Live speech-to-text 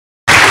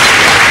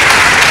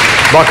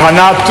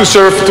Bakana to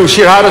serve to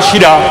Shirahara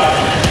Shida.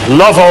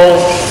 Love all.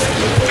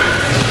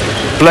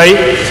 Play.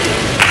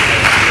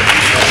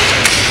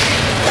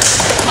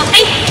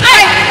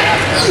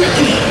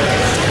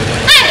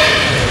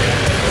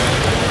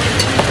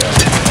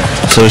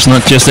 So it's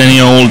not just any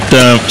old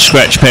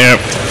scratch pair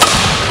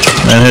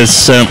that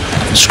has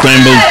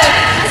scrambled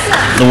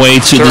the way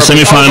to the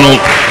semi-final.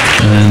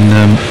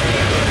 And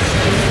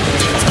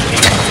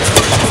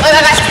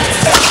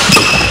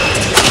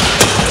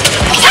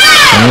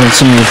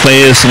some of the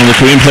players, some of the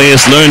Korean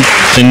players learned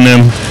in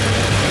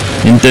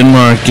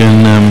Denmark,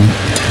 and I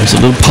was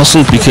a little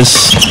puzzled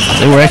because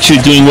they were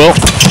actually doing well,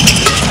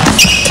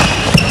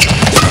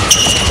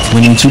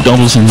 winning 2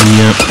 doubles in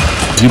the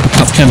Uber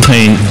Cup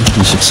campaign,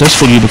 the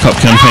successful Uber Cup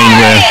campaign,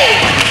 where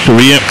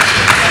Korea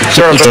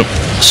took a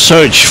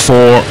search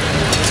for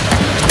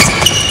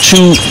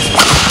 2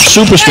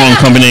 super strong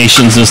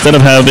combinations instead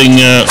of having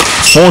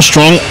 4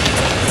 strong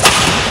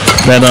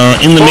that are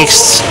in the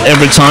mix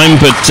every time,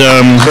 but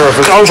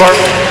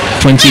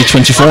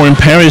 2024 in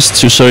Paris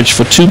to search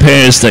for 2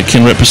 pairs that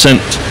can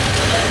represent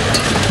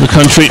the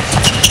country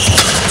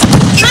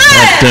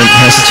that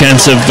has a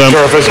chance of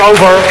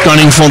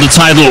gunning for the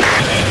title.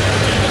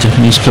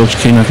 Japanese coach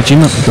Kei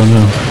Nakajima got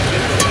a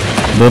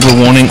verbal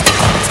warning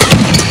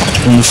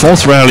in the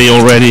 4th rally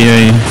already.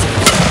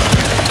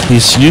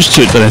 He's used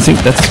to it, but I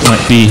think that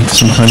might be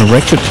some kind of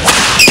record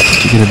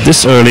to get it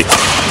this early,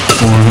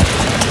 or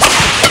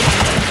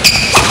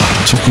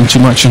talking too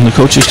much in the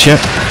coach's chair.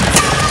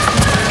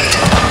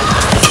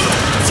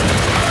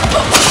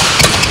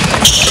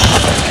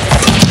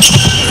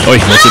 Oh,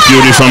 that's a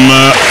beauty from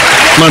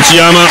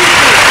Matsuyama.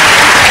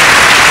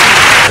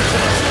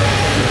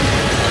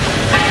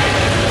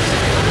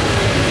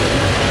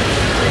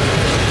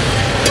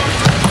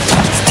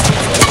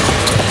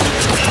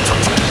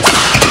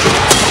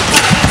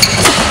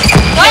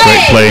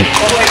 Great play.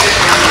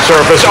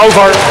 Service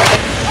over.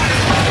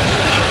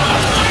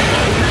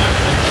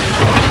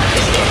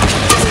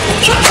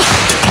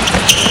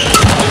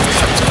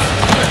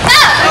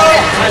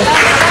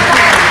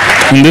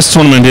 In this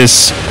tournament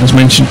is, as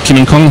mentioned, Kim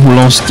and Kong, who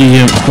lost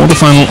the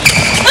quarterfinal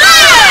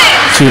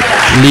to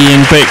Lee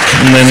and Beck,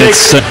 and then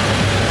it's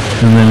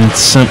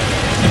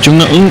Jung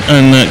Na-eun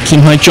and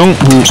Kim Hae-jung,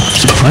 who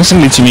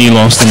surprisingly to me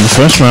lost in the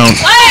first round.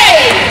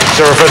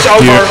 Service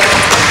over.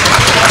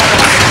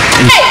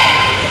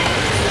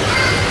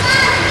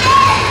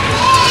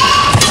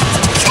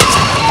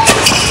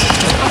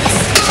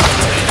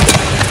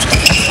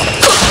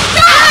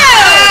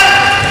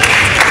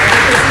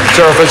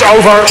 Service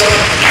over.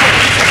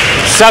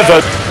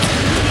 7.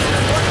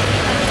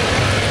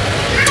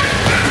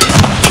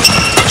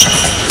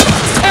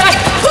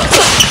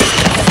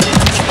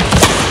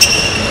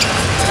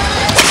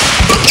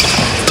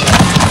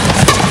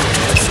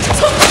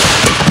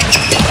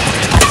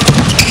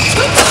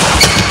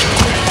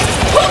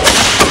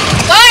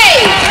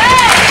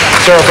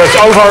 Service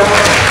over.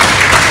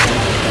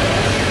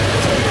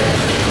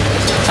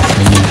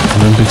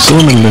 Olympic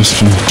silver medalist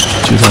from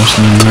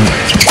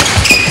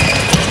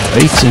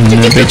 2008 in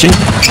Beijing.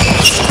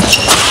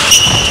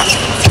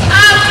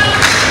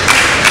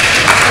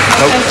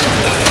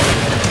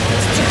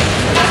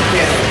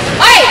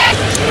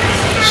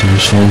 So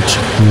result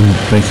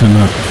Bacon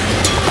up.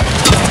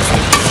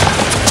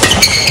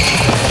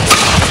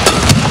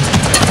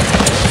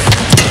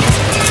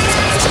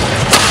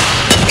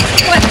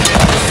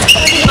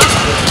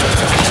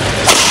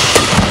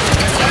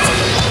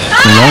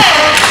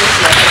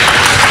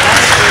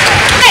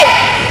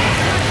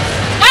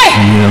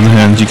 On the other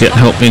hand, you get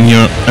help in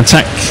your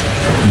attack,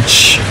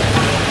 which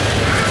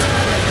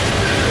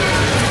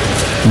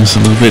is a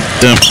little bit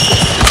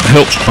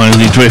helped by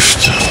the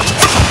drift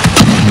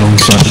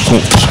alongside the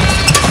court.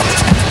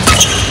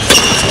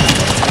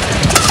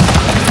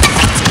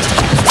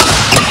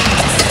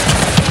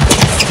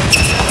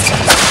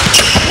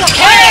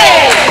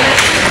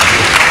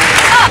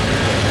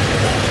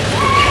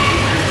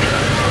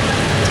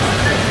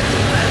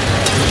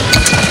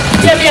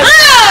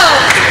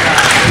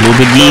 A little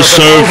bit loose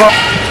serve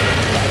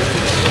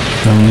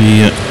down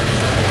the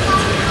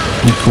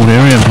mid-court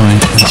area by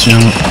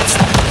Matsuyama.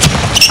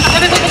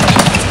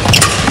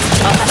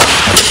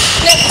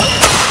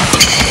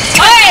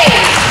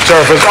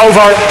 Service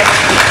over.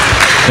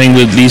 Playing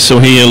with Lee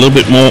So-hee a little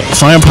bit more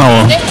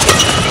firepower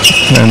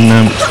than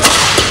a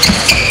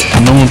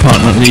normal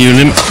partner at the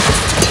Ulim.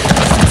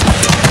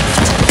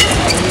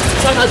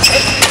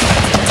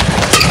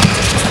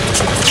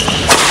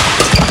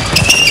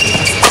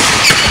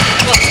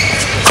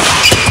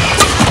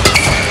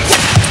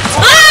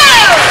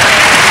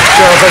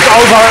 Service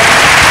over.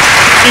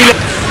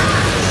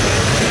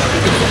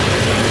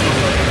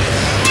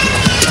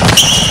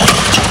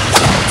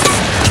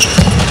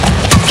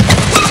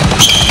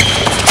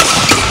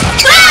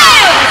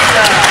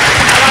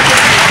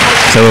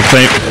 Server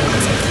play.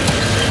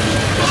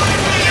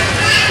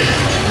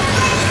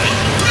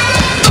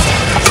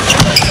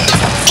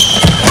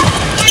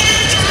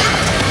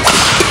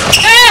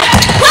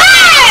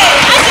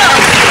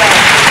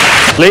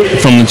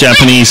 From the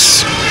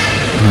Japanese,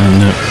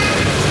 and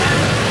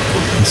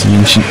As I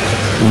mentioned,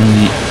 one of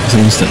the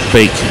things that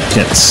Bake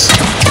gets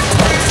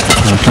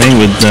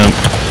playing with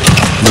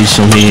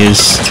Lisa here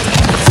is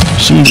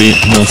presumably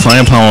more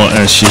firepower,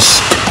 as she's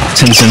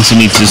 10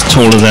 centimeters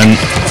taller than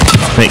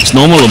Bake's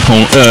normal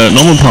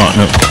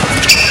partner,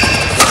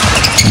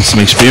 and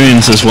some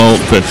experience as well,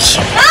 but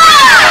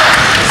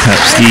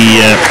perhaps the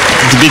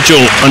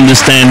individual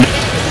understand.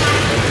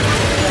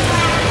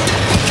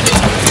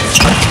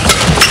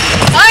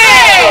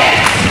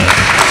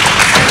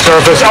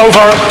 Service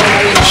over.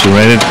 She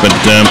read it, but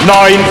 9.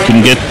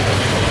 couldn't get.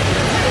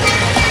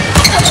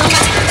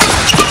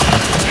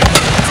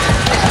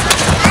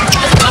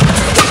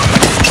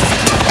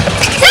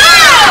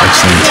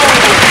 Excellent.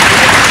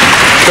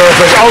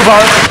 Service over.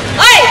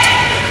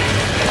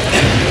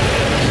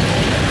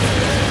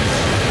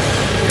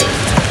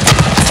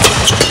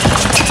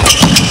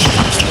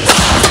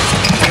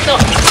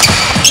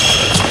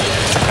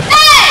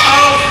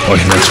 Oh,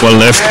 that's well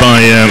left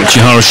by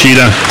Chihara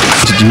Shida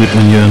to do it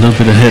when you're a little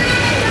bit ahead.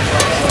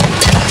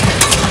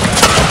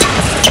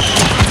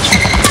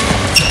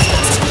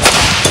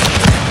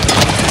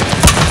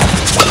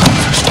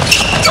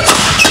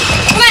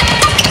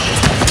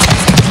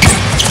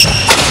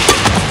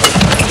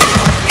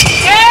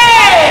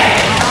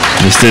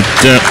 Missed it.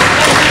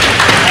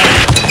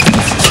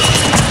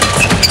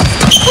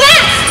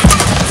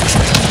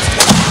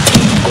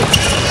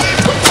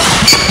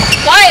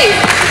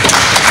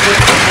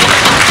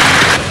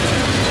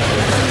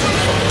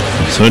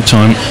 Third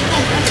time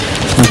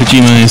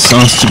Nakajima is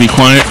asked to be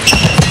quiet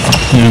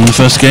here in the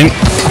first game.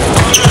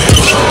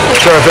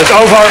 Service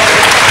over.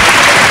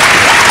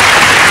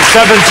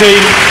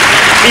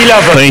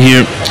 17-11. Play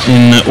here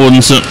in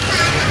Odense.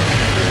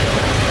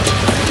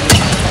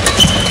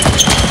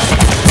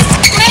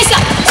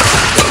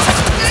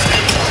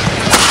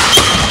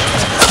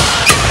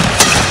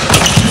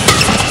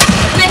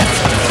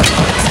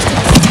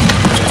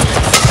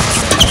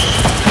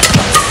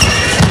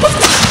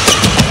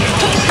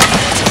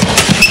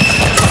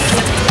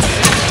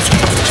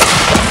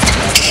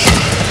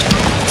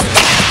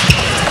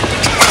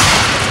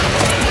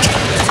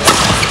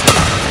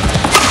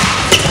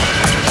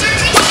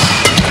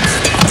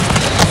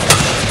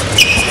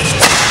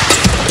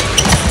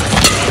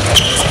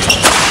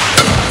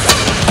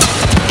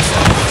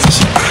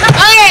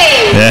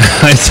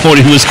 I thought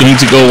he was going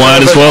to go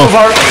wide as well,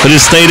 but it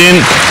stayed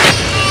in.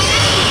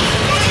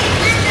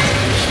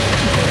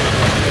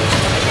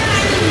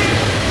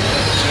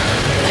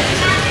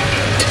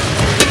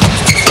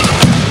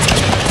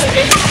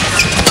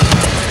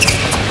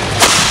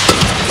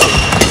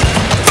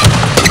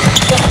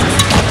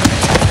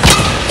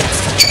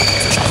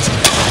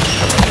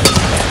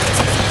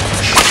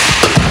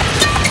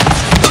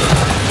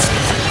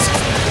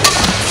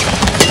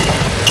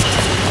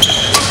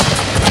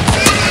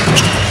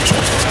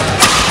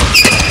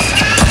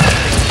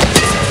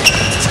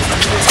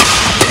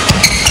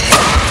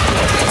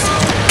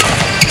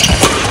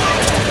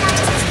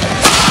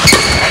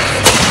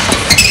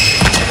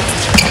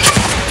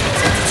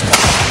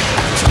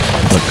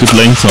 Good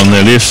length on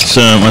their lifts,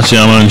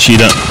 Matsuyama and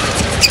Shida.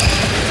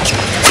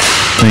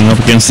 Playing up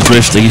against the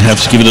drift, they have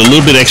to give it a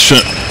little bit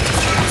extra,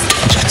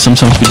 which can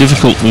sometimes be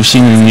difficult. We've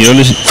seen in the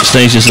early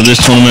stages of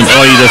this tournament.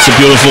 Oh, that's a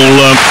beautiful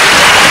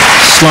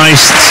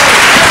sliced.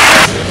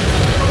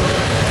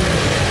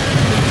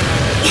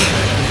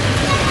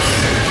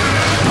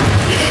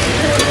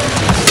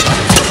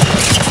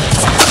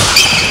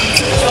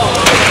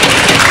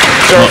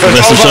 The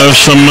best of serves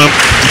from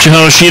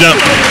Chihara Shida.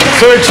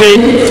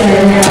 13.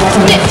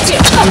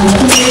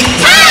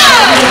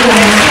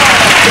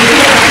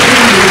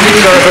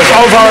 Service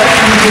over.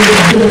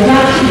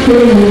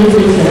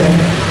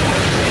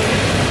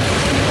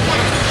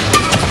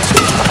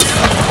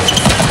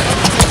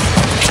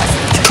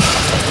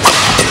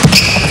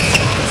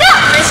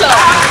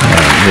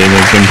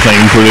 They've been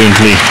playing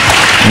brilliantly,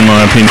 in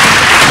my opinion.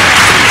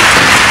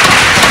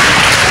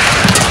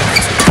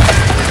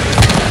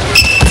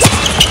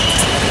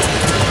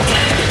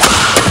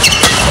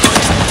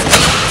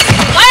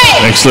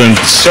 Excellent.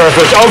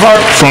 Service over.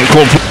 Front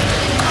court.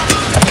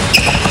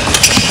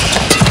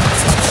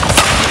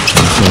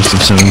 First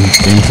of 7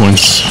 game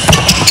points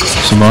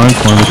survived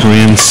by the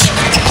Koreans.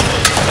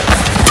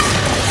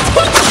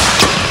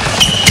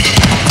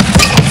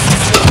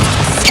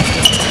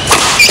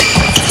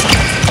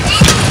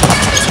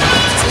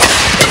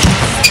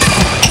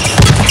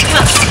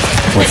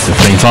 They're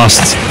playing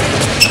fast.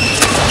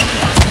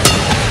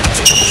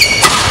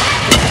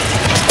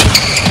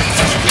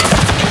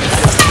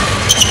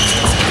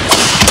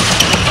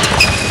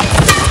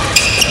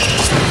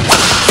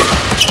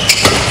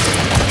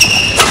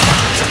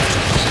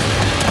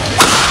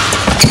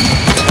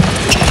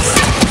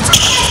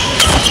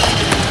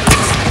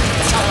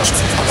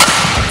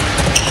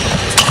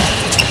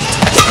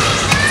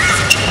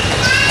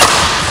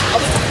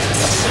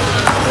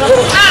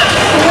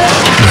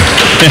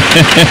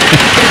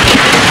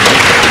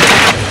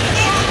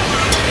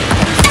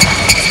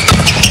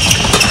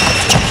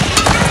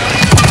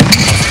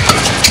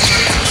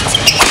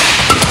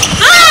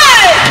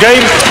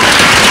 Game.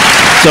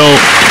 So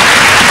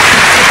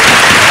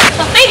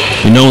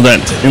we know that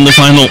in the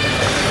final,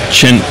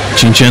 Chen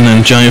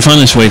and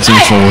Giafan is waiting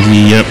for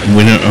the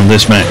winner of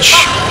this match.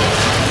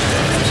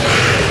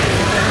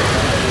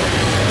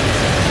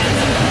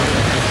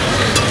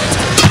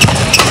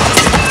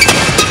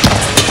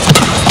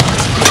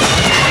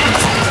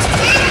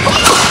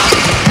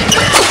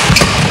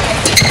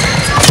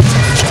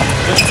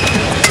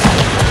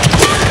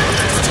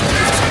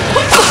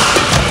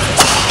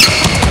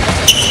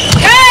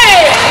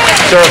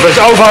 Service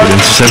over.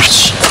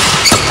 Intercepts.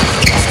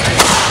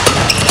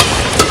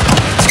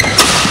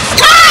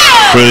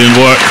 Brilliant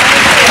work.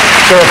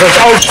 Service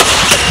out.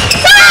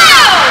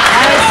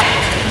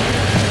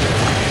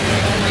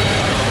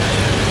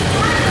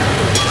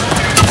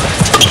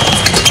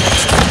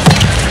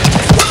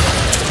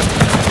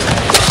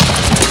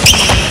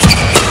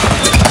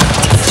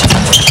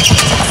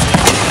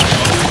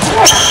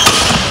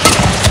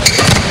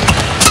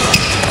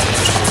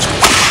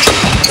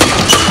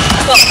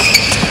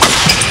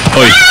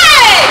 Oi.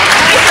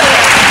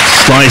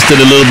 Sliced it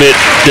a little bit,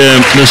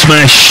 the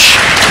smash.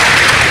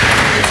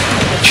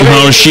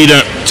 Chiharu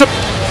Shida.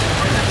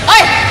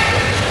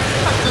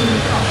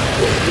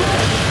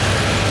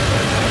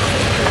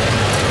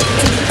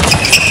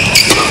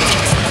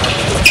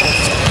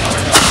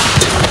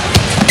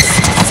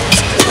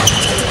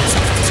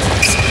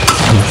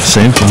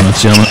 Same from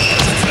Matsuyama.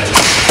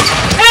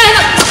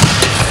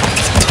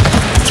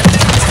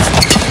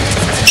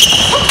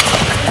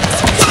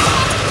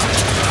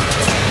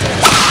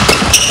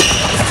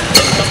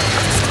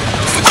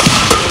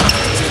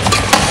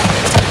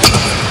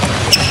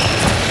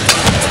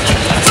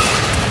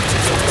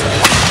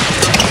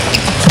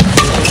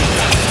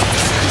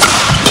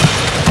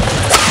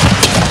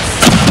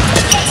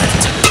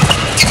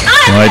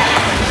 Right.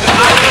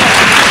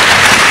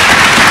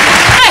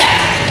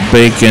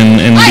 Big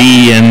and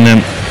Lee,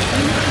 and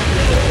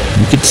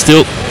we could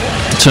still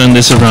turn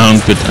this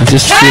around, but I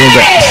just feel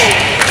that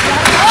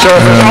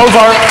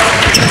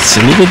it's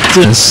a little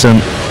bit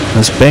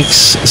as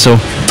Bex, so I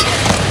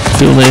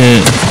feel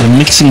they're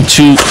mixing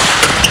two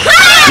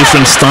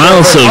different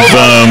styles of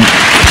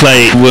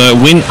play.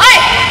 Win,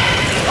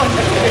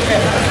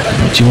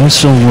 but you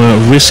also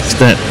risk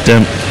that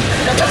the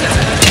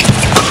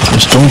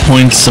strong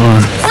points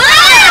are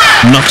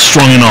not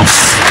strong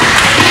enough.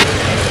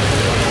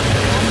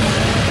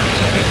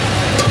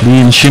 Lee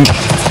and Shin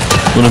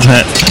would have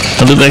had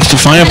a little extra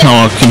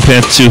firepower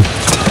compared to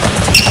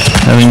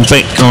having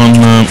Beck on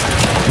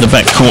the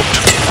back court.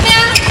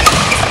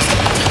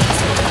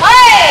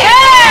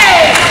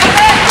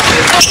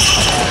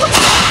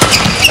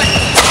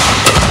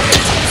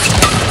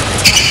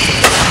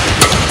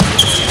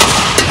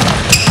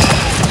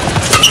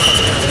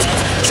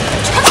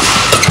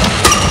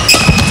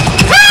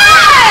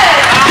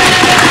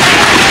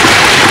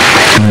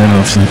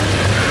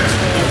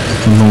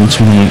 The long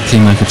tournament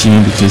King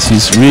Nakajima, because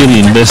he's really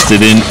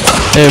invested in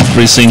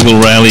every single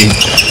rally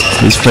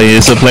his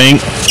players are playing.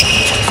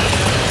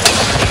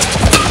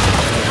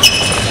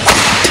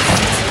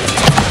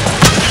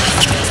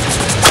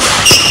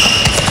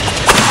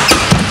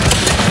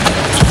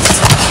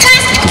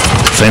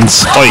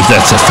 Defense. Oh,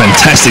 that's a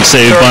fantastic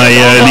save by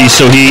Lee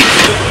So-hee.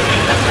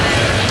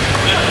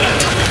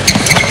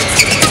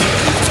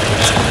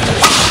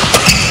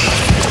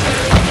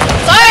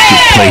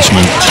 Good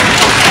placement.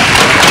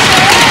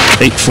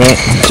 8-4,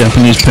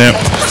 Japanese pair.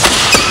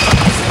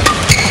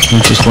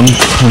 Just one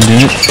point in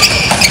it.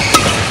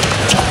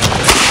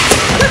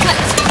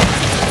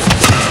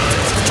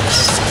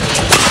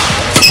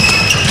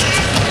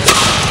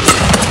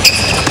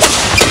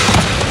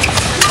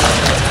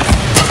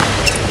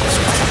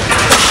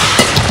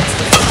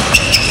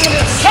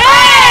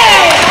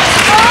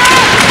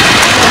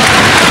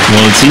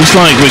 Well, it seems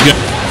like we're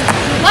going.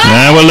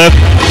 Now we're left.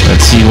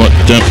 Let's see what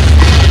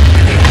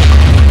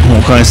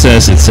Hawkeye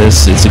says. It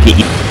says it's a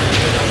good.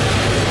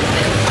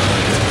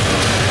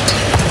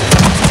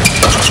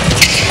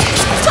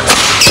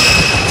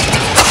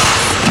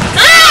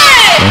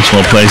 That's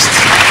well placed.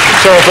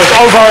 Service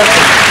over.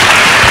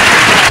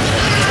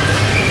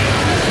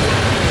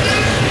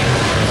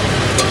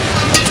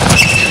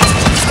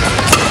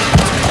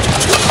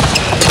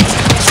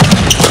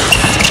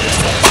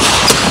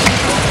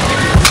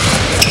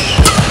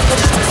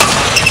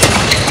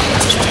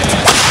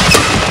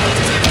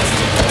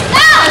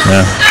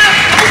 Yeah,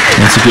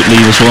 that's a good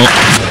lead as well.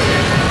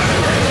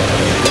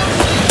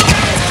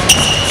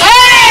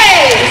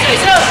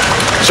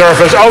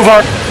 Service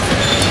over.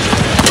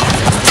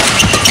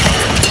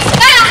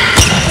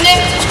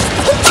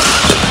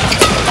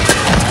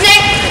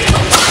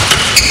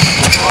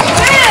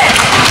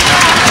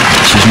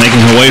 She's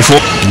making her way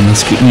forward, and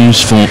that's good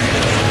news for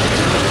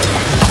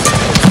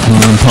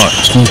Northern Park.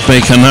 Smooth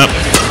bacon up.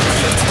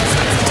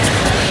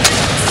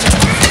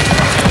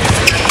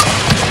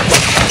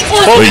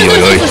 Oi,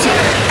 oi, oi.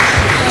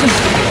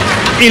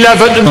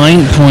 11.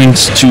 9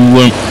 points to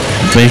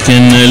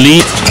Bacon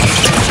lead.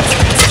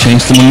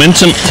 Change the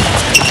momentum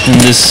in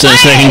this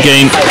second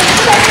game.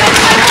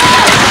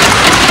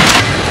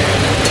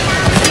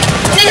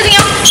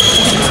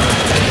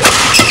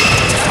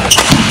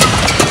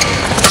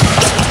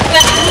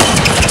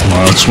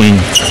 outswing.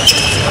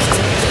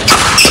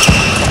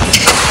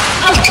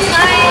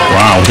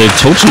 Wow, they've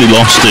totally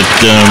lost it.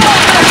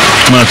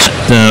 Much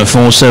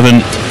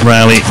 4-7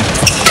 rally.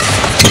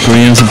 The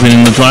Koreans have been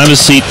in the driver's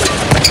seat.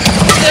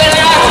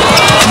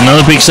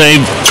 Another big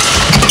save.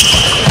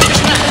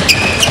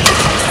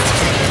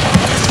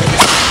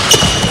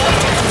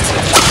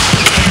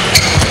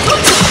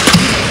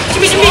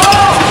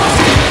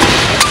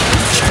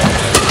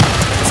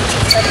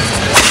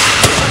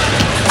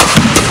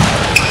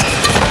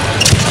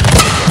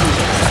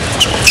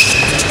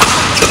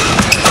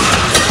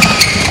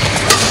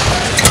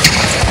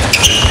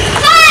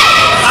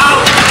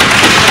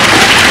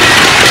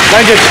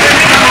 Language.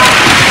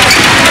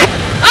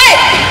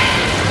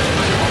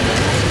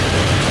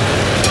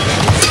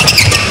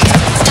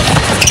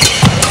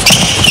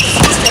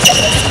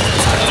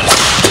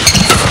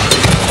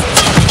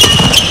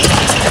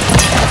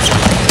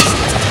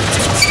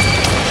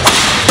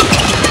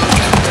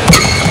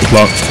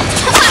 Block.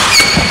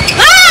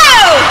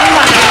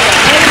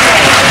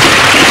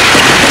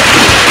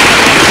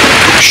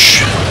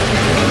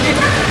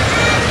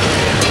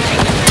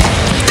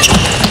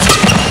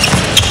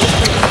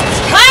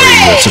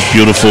 That's a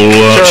beautiful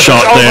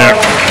shot there.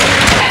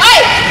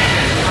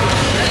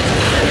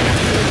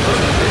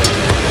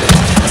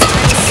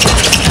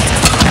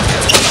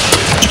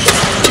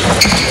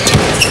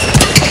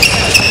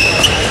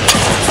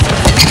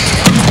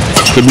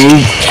 Good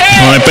move.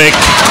 Right back.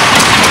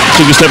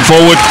 Took a step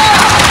forward.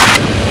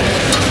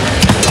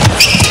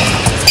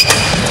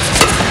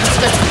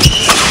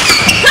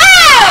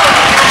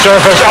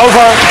 Service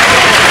over.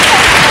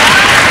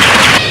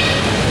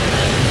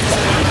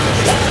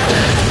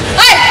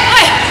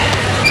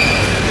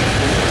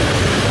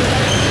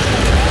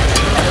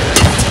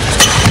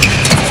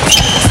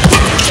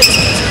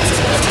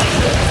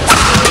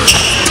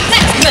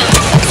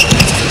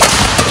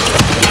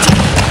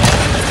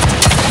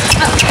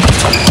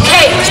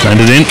 Stand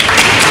it in.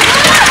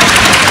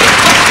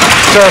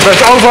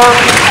 Service over.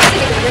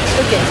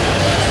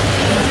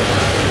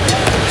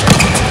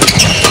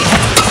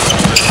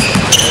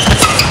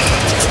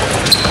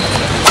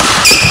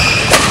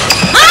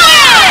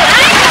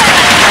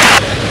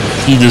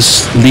 Either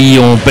Lee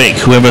or Beck,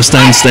 whoever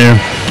stands there,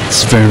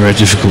 it's very, very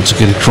difficult to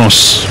get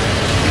across.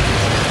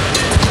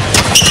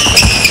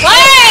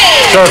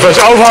 Service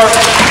over.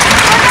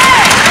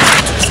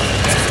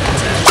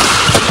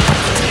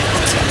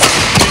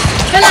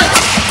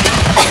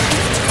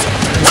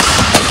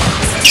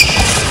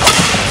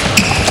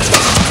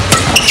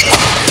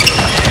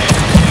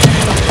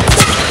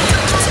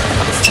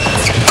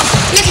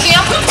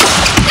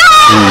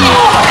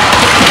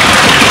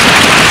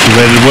 She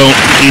read it well.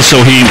 So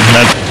he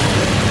had.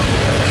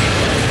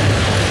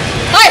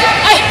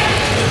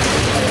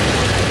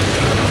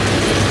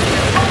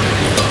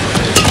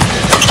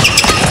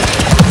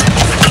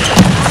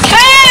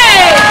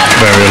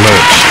 Very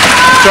alert.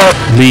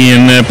 Lee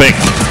and Beck.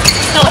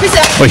 Oh,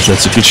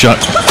 that's a good shot.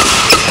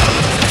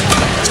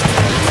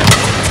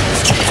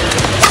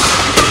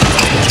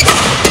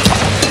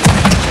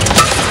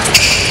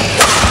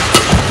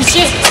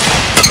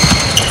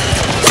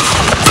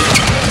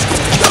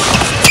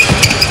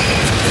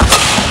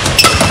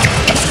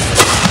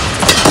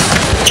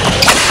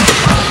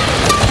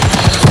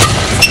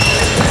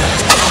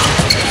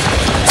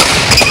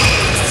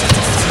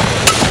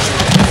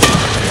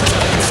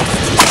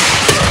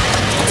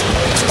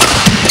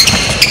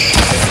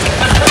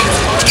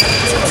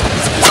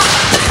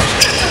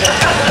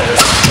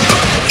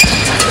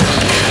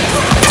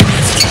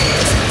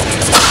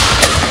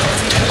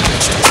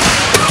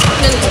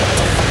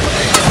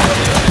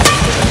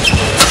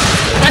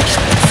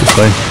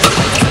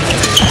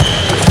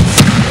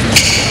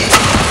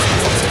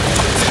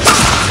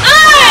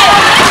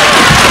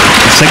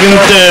 Second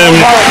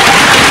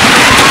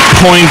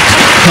point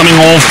coming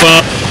off.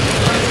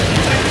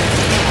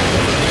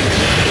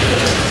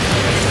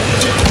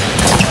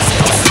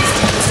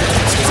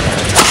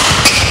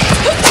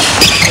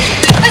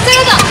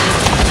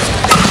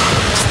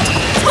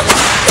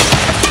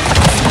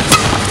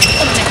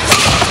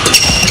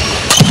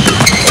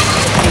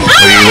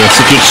 That's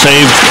a good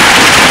save.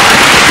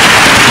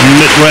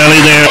 Mid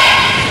rally there.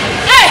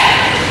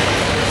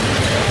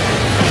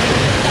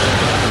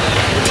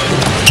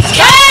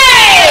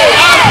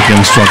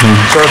 Again struggling.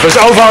 Service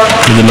over.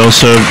 With the low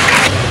serve.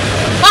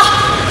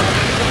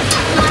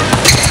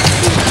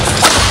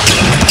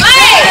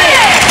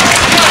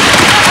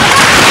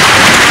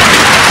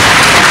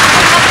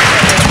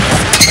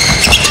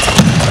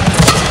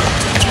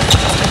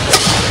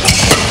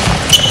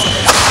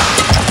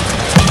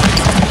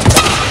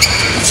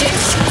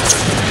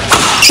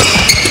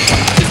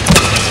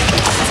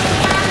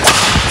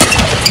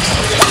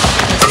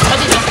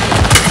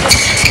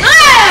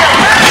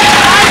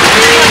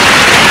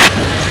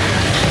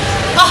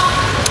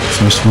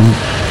 First one.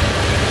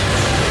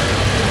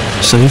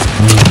 Save.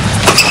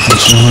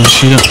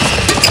 Chia.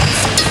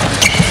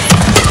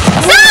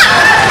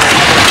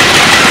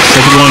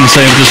 Second one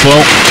saved as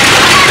well.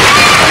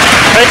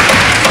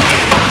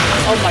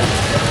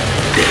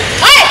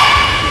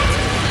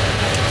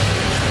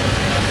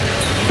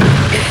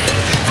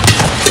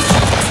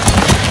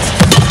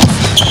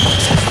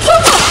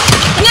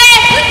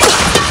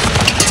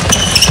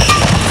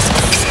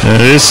 There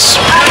it is.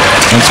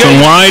 That's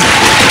gone wide.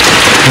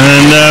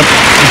 And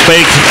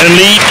Bake and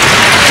Lee.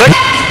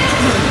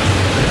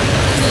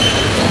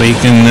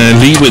 Bake and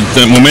Lee with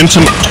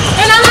momentum.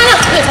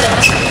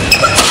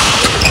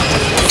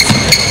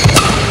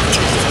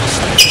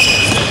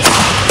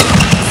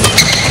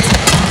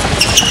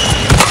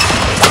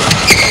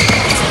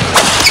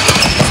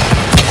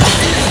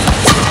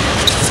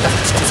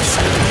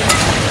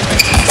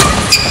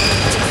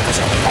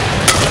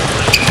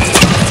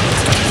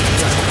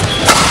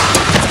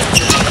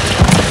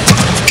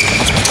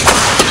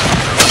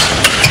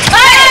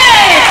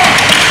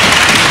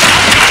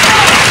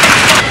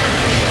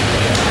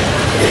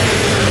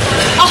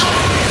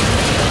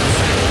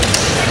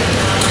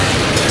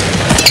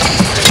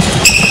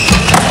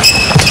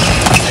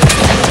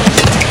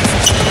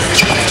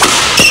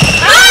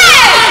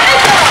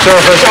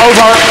 Service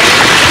over.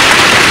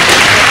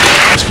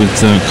 With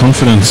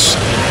confidence.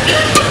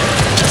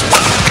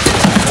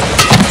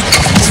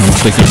 Some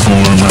flicker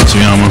for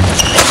Matsuyama.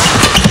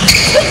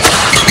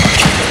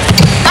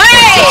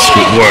 That's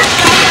good work.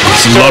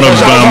 It's a lot of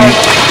well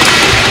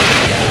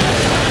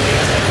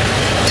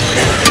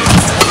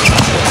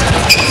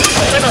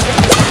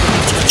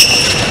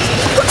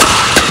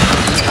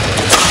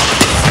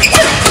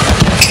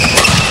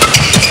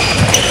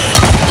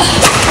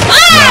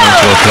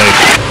played.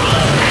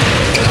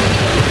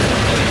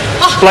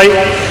 Play.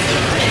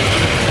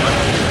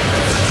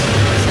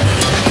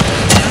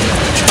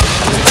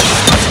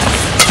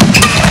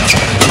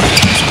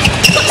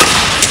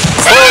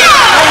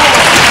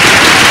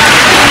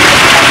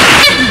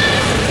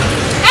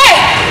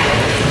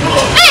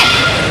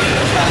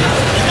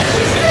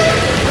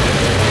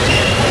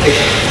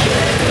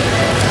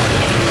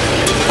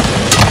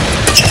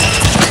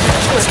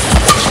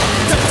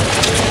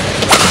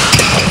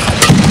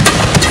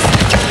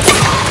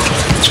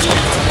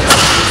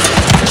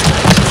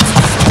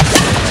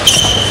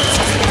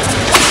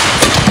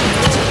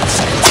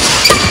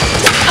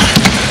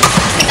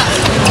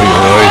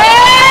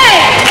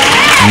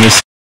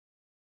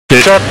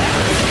 Sure.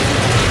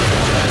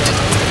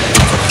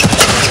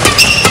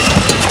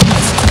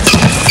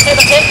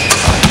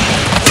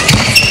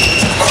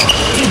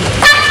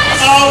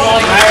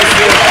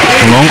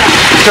 Long.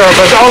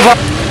 Service over.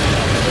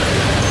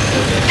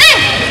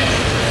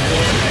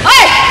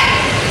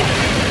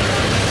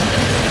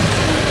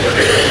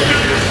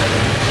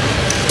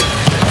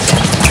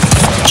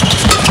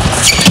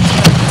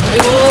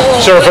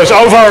 Service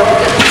over.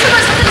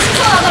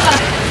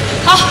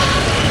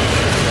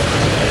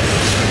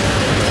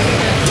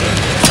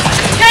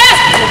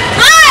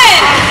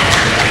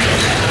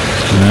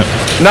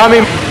 Nami.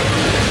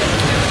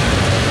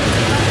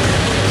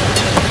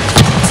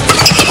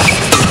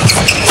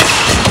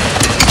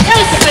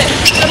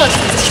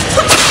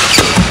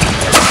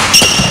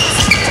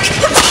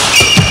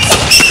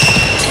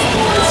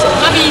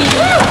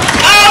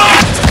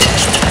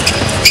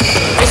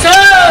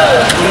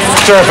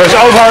 Service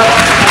over.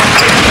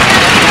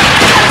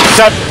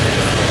 Set.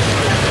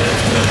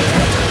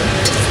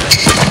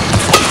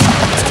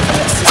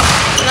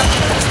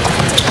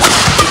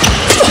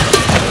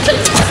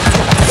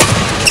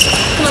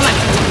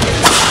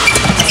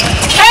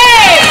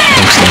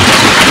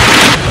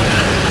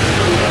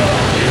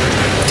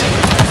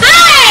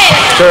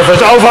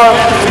 Service over.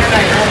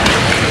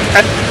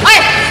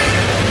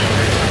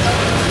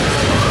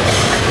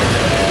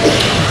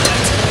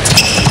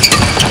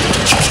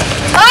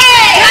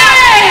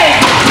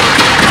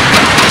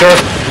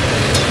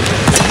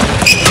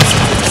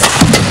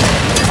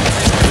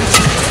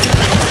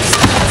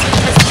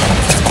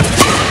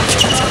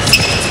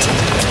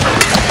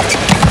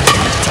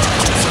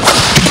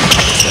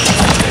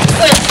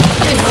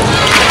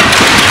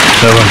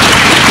 Seven.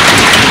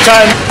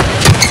 10.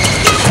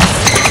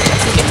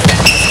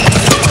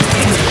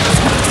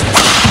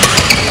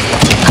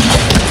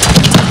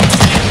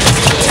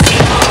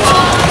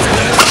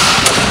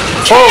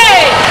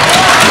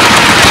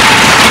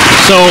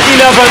 So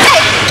 11.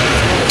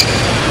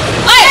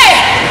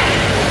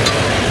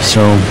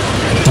 So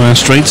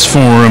straights for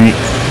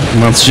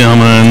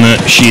Matsuyama and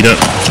Shida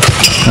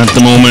at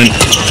the moment.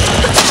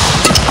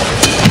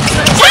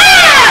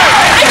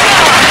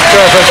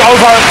 Service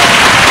over.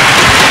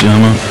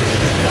 Matsuyama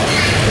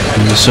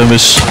and the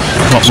service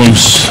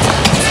problems.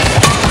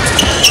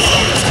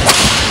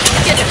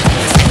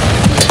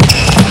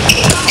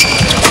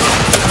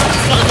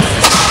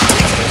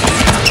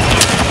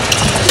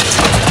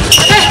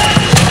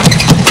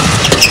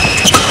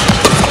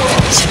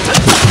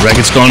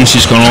 Racket's gone,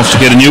 she's gone off to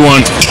get a new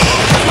one.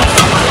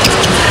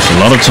 It's a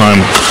lot of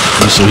time,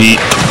 so he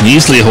can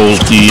easily hold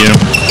the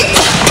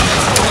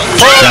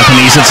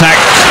Japanese attack.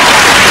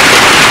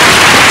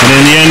 But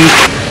in the end,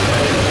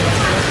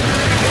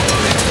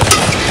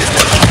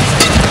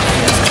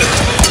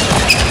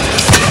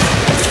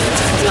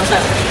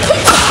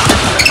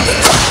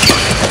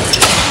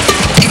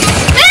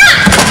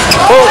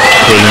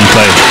 brilliant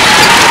play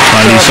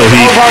by Lee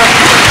So-hee.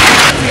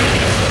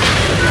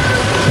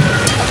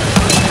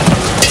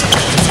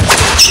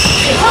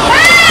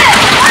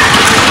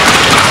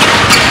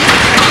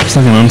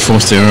 Looks like an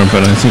unforced error,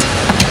 but I think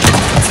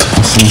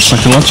some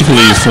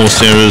psychologically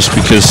forced errors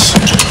because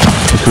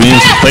the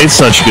Koreans played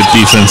such good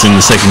defense in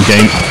the second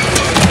game.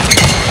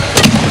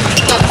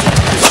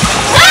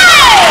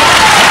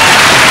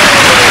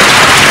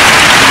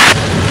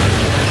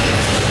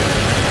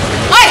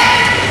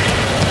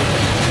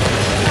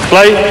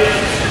 Play.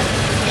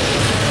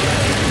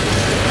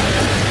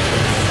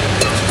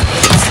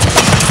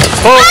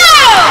 Oh.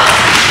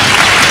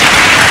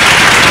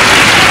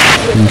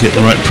 And get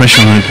the right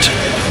pressure on it.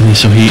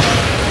 So he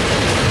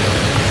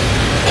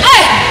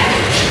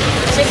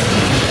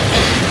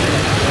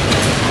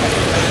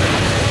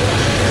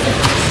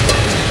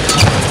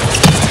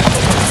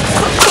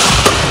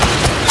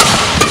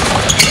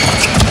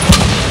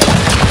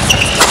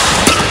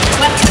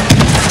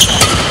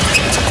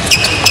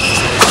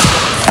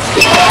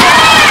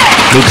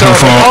look how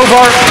far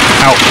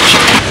out.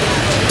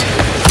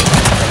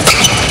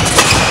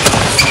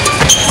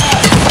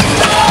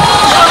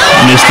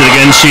 Missed it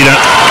again, Shida.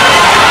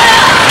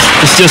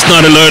 It's just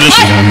not alerted.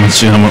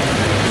 Matsuyama.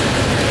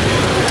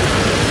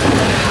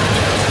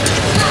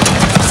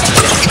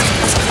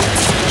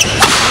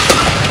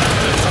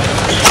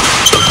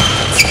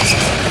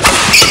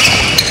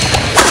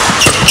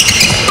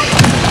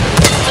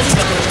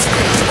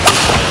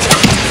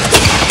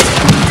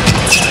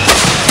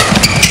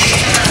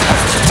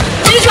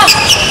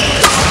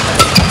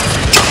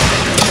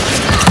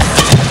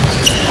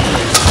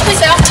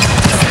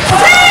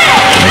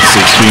 That's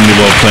extremely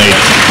well played.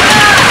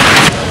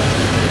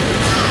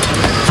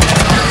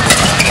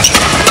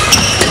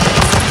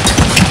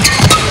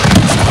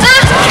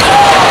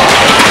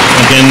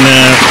 Again,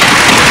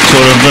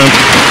 sort of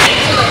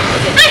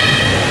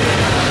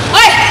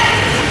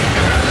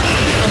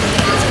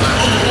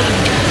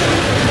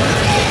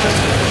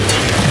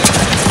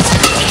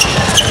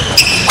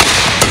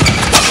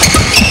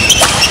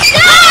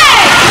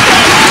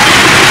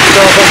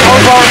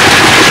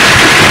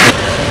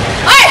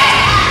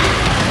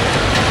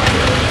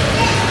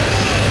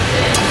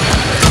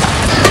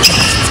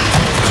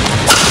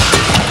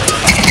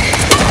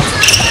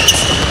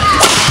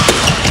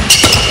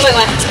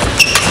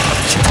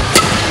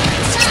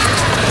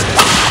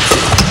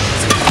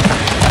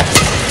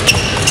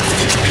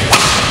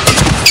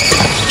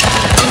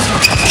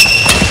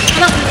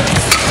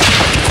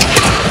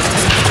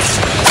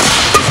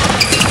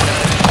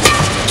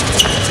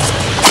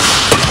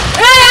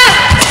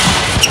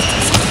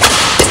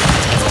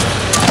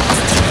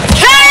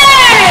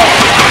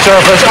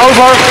Service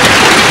over.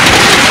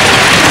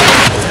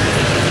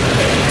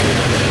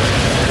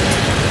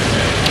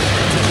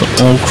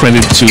 All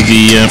credit to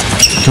the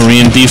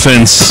Korean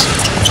defense.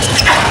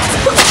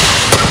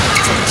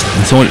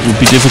 I thought it would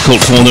be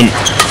difficult for them,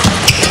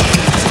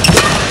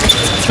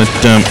 but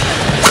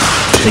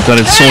they got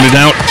it sorted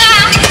out.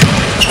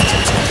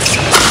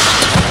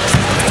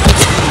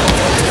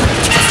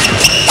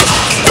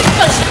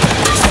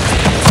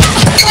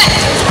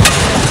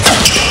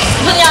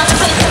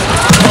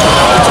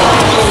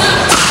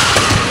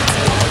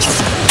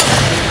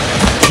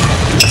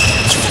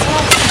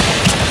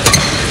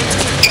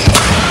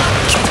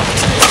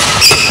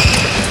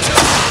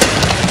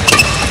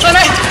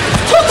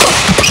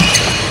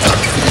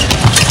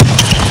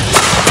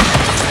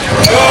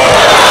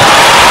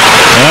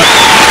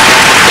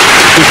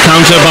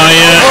 Counter by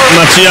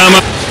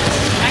Matsuyama.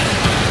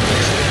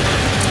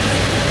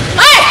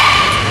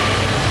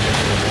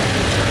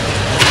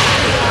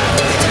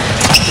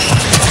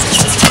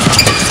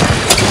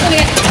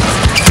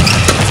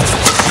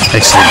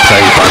 Excellent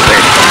play by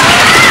Ben.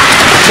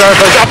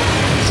 Service up.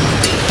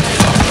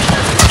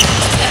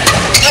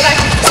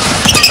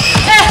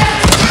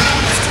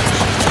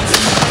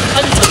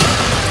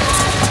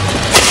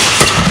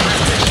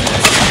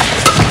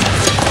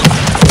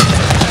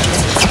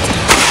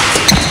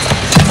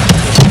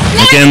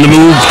 Again, the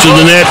move to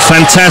the net,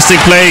 fantastic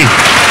play.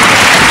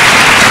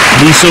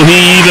 Lee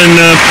So-hee even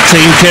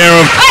taking care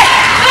of.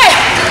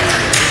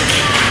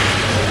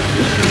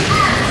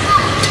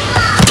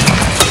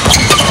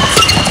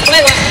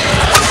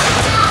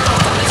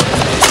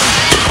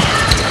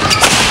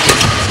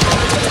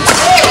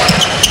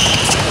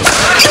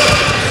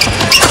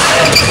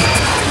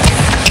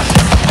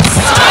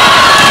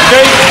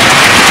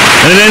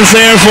 And it ends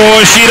there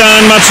for Shida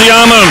and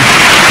Matsuyama.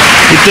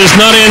 It does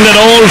not end at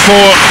all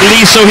for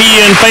Lee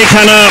So-hee and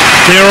Baekhyun.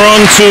 They are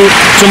on to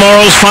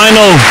tomorrow's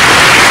final.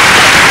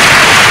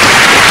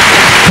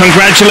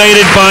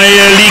 Congratulated by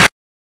Lee.